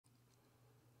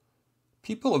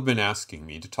People have been asking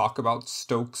me to talk about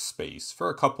Stoke Space for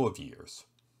a couple of years.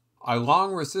 I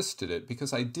long resisted it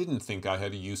because I didn't think I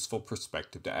had a useful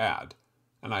perspective to add,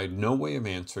 and I had no way of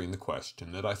answering the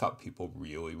question that I thought people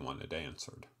really wanted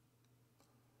answered.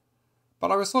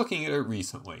 But I was looking at it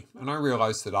recently, and I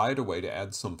realized that I had a way to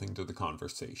add something to the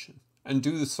conversation, and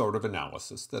do the sort of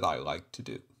analysis that I like to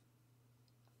do.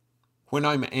 When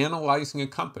I'm analyzing a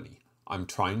company, I'm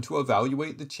trying to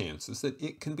evaluate the chances that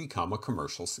it can become a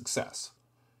commercial success.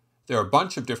 There are a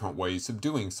bunch of different ways of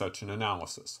doing such an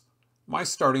analysis. My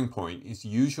starting point is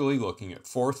usually looking at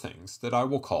 4 things that I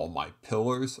will call my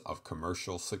pillars of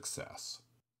commercial success.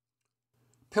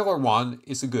 Pillar 1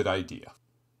 is a good idea.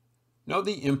 Note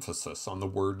the emphasis on the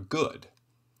word good.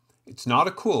 It's not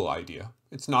a cool idea.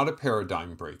 It's not a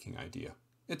paradigm-breaking idea.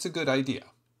 It's a good idea.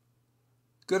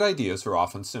 Good ideas are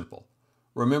often simple.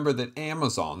 Remember that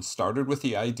Amazon started with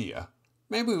the idea,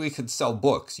 maybe we could sell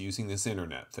books using this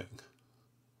internet thing.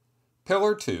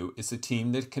 Pillar 2 is a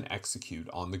team that can execute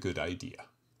on the good idea.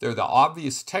 There are the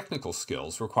obvious technical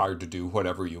skills required to do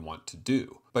whatever you want to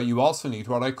do, but you also need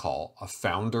what I call a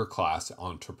founder-class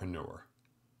entrepreneur.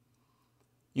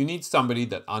 You need somebody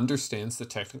that understands the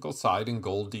technical side and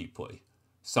goal deeply,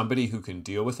 somebody who can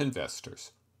deal with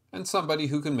investors, and somebody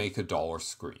who can make a dollar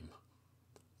scream.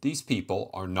 These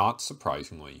people are not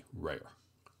surprisingly rare.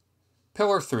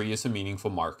 Pillar 3 is a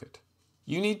meaningful market.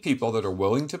 You need people that are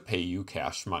willing to pay you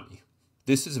cash money.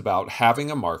 This is about having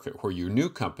a market where your new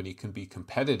company can be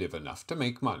competitive enough to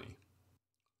make money.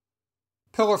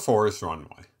 Pillar 4 is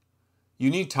runway.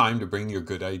 You need time to bring your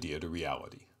good idea to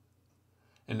reality.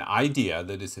 An idea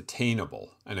that is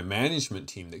attainable and a management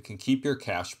team that can keep your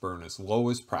cash burn as low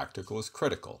as practical is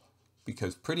critical,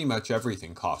 because pretty much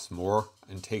everything costs more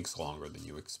and takes longer than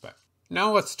you expect.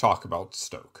 Now let's talk about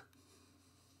Stoke.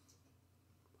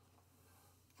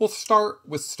 We'll start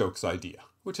with Stoke's idea,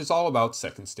 which is all about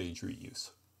second stage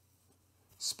reuse.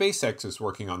 SpaceX is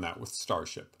working on that with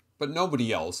Starship, but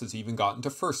nobody else has even gotten to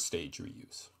first stage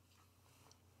reuse.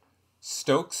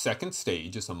 Stoke's second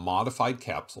stage is a modified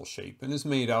capsule shape and is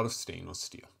made out of stainless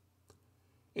steel.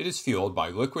 It is fueled by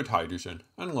liquid hydrogen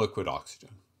and liquid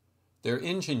oxygen. Their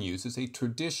engine uses a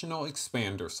traditional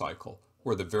expander cycle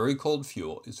where the very cold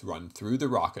fuel is run through the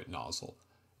rocket nozzle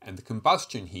and the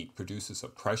combustion heat produces a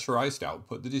pressurized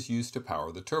output that is used to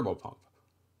power the turbopump.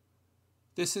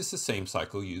 This is the same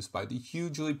cycle used by the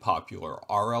hugely popular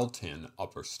RL-10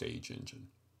 upper stage engine.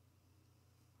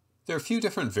 There are a few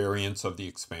different variants of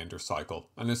the expander cycle,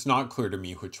 and it's not clear to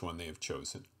me which one they have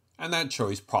chosen, and that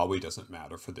choice probably doesn't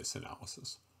matter for this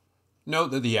analysis.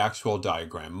 Note that the actual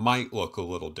diagram might look a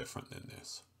little different than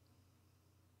this.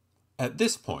 At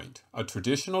this point, a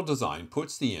traditional design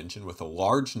puts the engine with a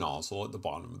large nozzle at the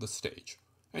bottom of the stage,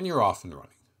 and you're off and running.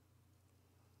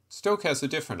 Stoke has a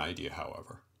different idea,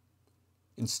 however.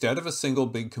 Instead of a single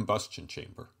big combustion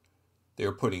chamber, they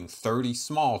are putting 30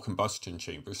 small combustion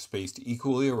chambers spaced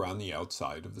equally around the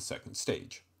outside of the second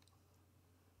stage.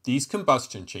 These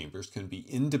combustion chambers can be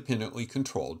independently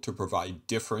controlled to provide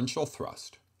differential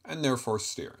thrust, and therefore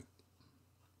steering.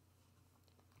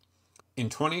 In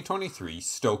 2023,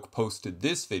 Stoke posted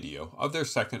this video of their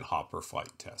second hopper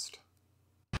flight test.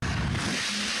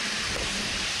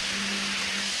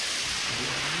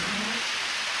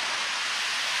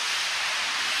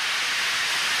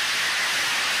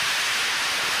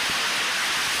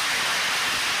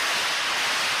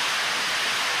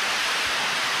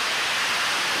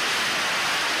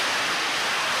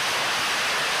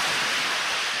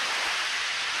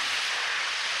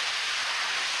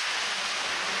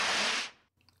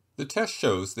 The test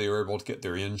shows they were able to get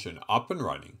their engine up and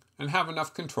running and have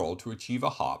enough control to achieve a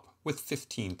hop with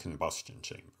 15 combustion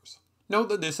chambers. Note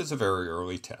that this is a very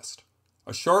early test.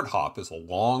 A short hop is a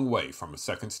long way from a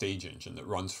second stage engine that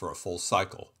runs for a full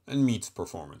cycle and meets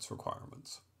performance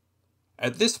requirements.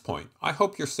 At this point, I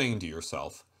hope you're saying to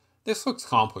yourself, this looks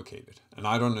complicated and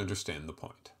I don't understand the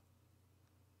point.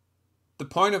 The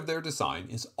point of their design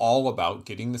is all about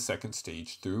getting the second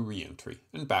stage through re-entry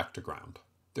and back to ground.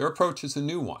 Their approach is a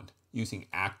new one, using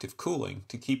active cooling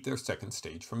to keep their second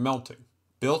stage from melting.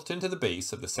 Built into the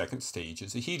base of the second stage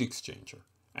is a heat exchanger,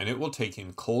 and it will take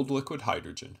in cold liquid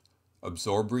hydrogen,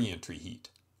 absorb re-entry heat,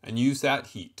 and use that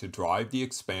heat to drive the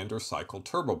expander cycle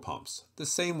turbopumps the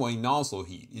same way nozzle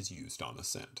heat is used on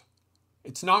ascent.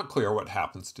 It's not clear what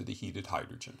happens to the heated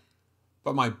hydrogen,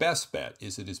 but my best bet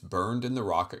is it is burned in the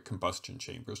rocket combustion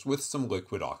chambers with some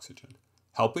liquid oxygen,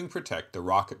 helping protect the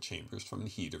rocket chambers from the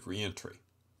heat of re-entry.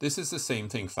 This is the same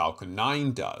thing Falcon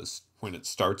 9 does when it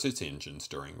starts its engines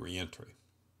during re-entry.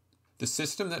 The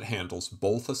system that handles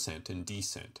both ascent and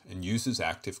descent and uses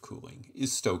active cooling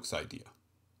is Stoke's idea.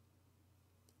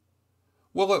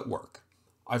 Will it work?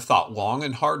 I've thought long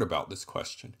and hard about this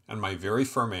question, and my very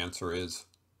firm answer is,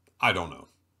 I don't know.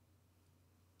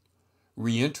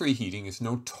 Re-entry heating is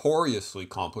notoriously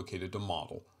complicated to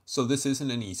model, so this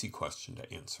isn't an easy question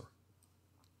to answer.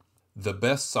 The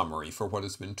best summary for what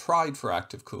has been tried for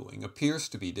active cooling appears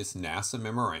to be this NASA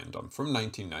memorandum from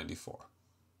 1994.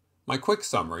 My quick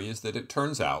summary is that it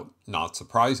turns out, not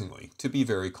surprisingly, to be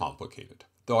very complicated,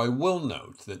 though I will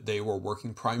note that they were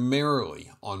working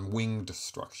primarily on winged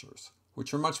structures,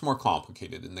 which are much more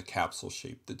complicated in the capsule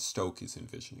shape that Stoke is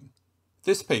envisioning.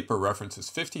 This paper references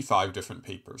 55 different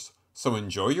papers, so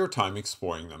enjoy your time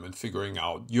exploring them and figuring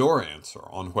out your answer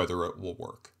on whether it will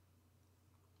work.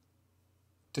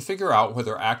 To figure out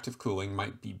whether active cooling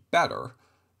might be better,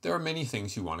 there are many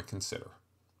things you want to consider.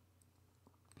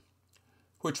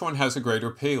 Which one has a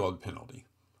greater payload penalty?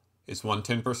 Is one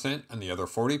 10% and the other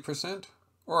 40%,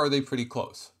 or are they pretty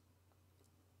close?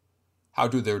 How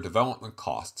do their development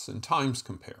costs and times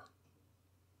compare?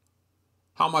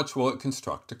 How much will it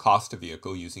construct to cost a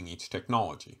vehicle using each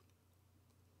technology?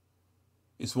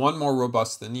 Is one more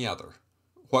robust than the other?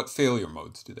 What failure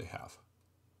modes do they have?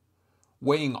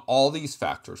 Weighing all these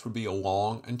factors would be a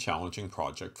long and challenging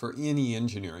project for any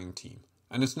engineering team,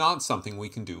 and it's not something we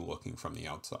can do looking from the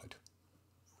outside.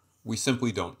 We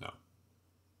simply don't know.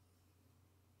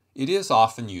 It is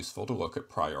often useful to look at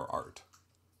prior art.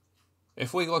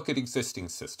 If we look at existing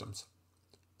systems,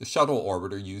 the shuttle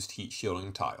orbiter used heat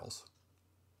shielding tiles.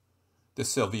 The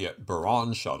Soviet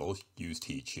Buran shuttle used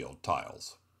heat shield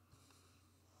tiles.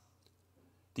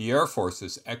 The Air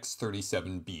Force's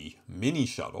X-37B mini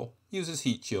shuttle uses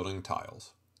heat shielding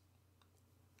tiles.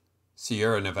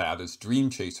 Sierra Nevada's Dream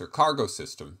Chaser cargo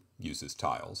system uses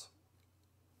tiles.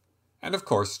 And of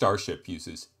course, Starship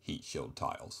uses heat shield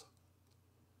tiles.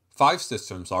 5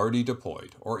 systems already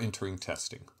deployed or entering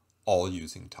testing, all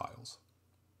using tiles.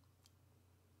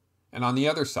 And on the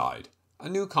other side, a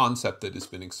new concept that has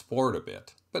been explored a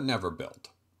bit, but never built.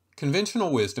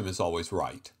 Conventional wisdom is always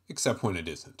right, except when it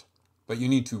isn't. But you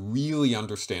need to really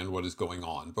understand what is going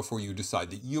on before you decide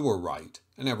that you are right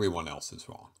and everyone else is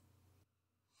wrong.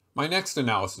 My next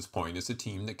analysis point is a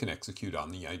team that can execute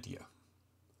on the idea.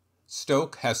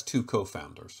 Stoke has 2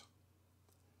 co-founders.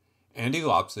 Andy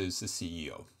Lopsa is the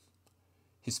CEO.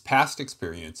 His past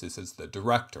experience is as the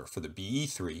director for the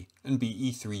BE-3 and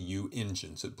BE-3U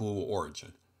engines at Blue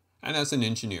Origin, and as an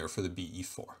engineer for the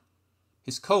BE-4.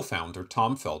 His co-founder,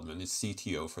 Tom Feldman, is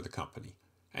CTO for the company,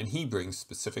 and he brings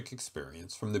specific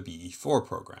experience from the BE-4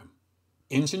 program.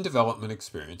 Engine development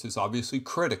experience is obviously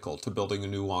critical to building a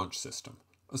new launch system,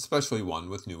 especially one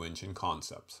with new engine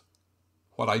concepts.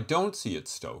 What I don't see at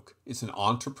Stoke is an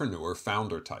entrepreneur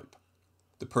founder type.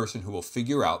 The person who will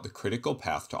figure out the critical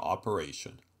path to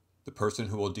operation, the person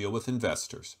who will deal with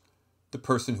investors, the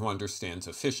person who understands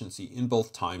efficiency in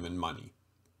both time and money.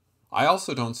 I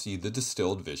also don't see the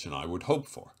distilled vision I would hope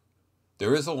for.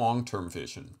 There is a long-term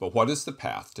vision, but what is the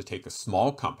path to take a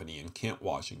small company in Kent,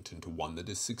 Washington to one that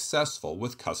is successful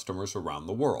with customers around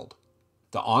the world?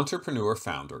 The entrepreneur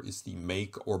founder is the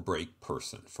make or break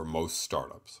person for most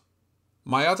startups.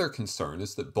 My other concern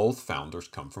is that both founders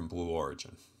come from Blue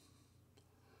Origin.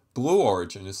 Blue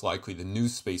Origin is likely the new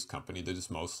space company that is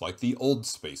most like the old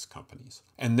space companies,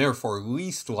 and therefore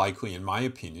least likely, in my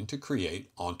opinion, to create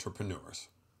entrepreneurs.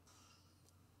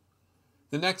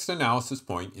 The next analysis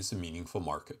point is a meaningful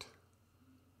market.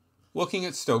 Looking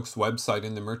at Stoke's website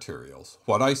and the materials,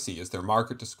 what I see as their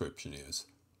market description is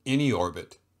any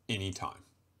orbit, any time.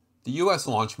 The US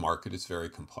launch market is very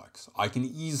complex. I can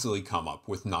easily come up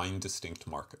with 9 distinct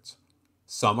markets.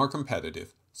 Some are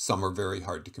competitive, some are very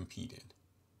hard to compete in.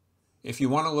 If you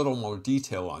want a little more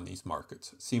detail on these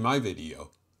markets, see my video,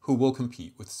 Who Will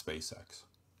Compete with SpaceX?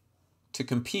 To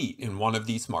compete in one of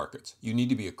these markets, you need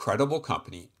to be a credible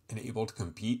company and able to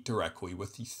compete directly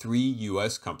with the 3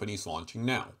 US companies launching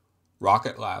now,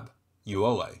 Rocket Lab,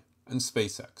 ULA, and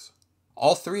SpaceX.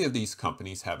 All 3 of these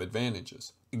companies have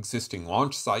advantages: existing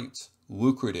launch sites,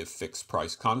 lucrative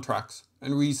fixed-price contracts,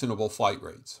 and reasonable flight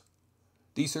rates.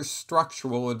 These are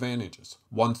structural advantages,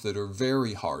 ones that are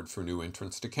very hard for new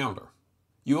entrants to counter.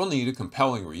 You will need a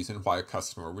compelling reason why a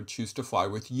customer would choose to fly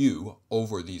with you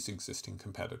over these existing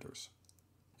competitors.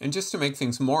 And just to make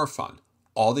things more fun,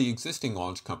 all the existing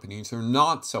launch companies are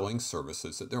not selling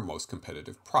services at their most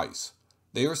competitive price.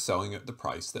 They are selling at the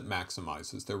price that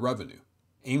maximizes their revenue.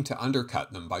 Aim to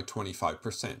undercut them by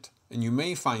 25%, and you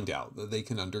may find out that they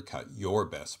can undercut your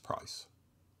best price.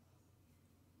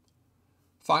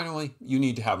 Finally, you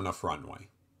need to have enough runway.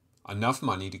 Enough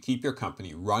money to keep your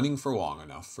company running for long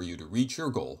enough for you to reach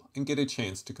your goal and get a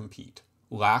chance to compete.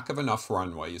 Lack of enough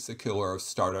runway is the killer of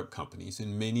startup companies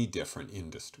in many different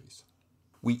industries.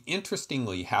 we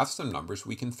interestingly have some numbers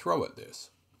we can throw at this.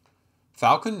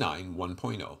 Falcon 9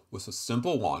 1.0 was a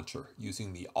simple launcher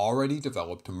using the already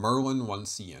developed Merlin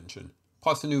 1C engine,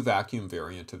 plus a new vacuum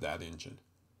variant of that engine.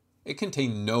 It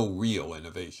contained no real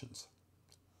innovations.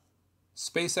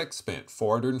 SpaceX spent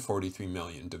 $443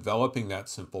 million developing that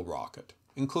simple rocket,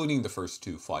 including the first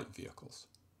 2 flight vehicles.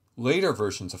 Later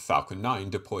versions of Falcon 9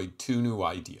 deployed 2 new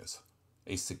ideas,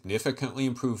 a significantly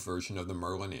improved version of the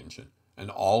Merlin engine, and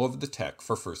all of the tech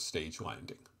for first stage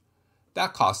landing.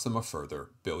 That cost them a further $1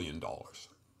 billion.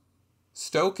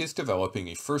 Stoke is developing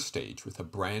a first stage with a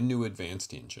brand new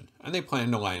advanced engine, and they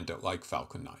plan to land it like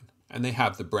Falcon 9. And they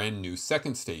have the brand new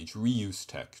second stage reuse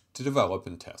tech to develop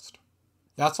and test.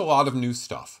 That's a lot of new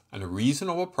stuff, and a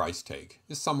reasonable price tag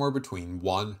is somewhere between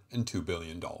 $1 and $2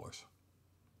 billion.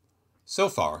 So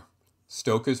far,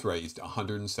 Stoke has raised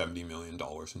 $170 million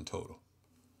in total.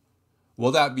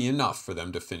 Will that be enough for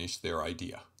them to finish their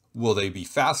idea? Will they be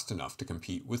fast enough to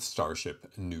compete with Starship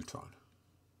and Neutron?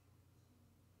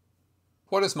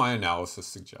 What does my analysis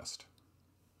suggest?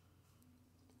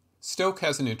 Stoke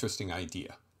has an interesting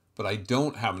idea, but I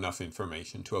don't have enough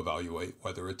information to evaluate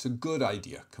whether it's a good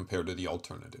idea compared to the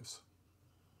alternatives.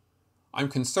 I'm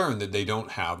concerned that they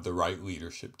don't have the right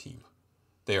leadership team.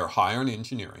 They are high on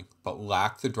engineering, but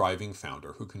lack the driving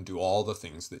founder who can do all the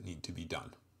things that need to be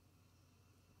done.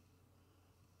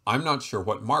 I'm not sure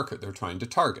what market they're trying to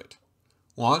target.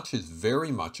 Launch is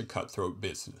very much a cutthroat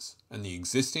business, and the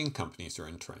existing companies are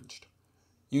entrenched.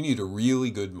 You need a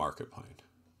really good market plan.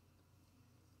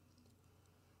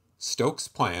 Stoke's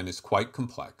plan is quite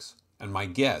complex, and my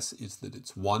guess is that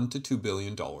it's $1 to $2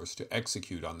 billion to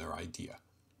execute on their idea.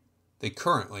 They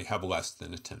currently have less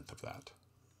than 1/10 of that.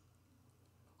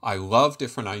 I love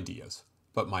different ideas,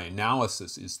 but my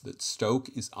analysis is that Stoke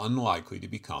is unlikely to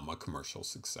become a commercial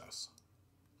success.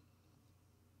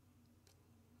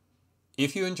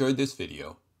 If you enjoyed this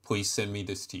video, please send me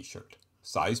this t-shirt,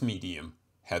 size medium,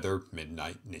 Heather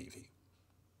Midnight Navy.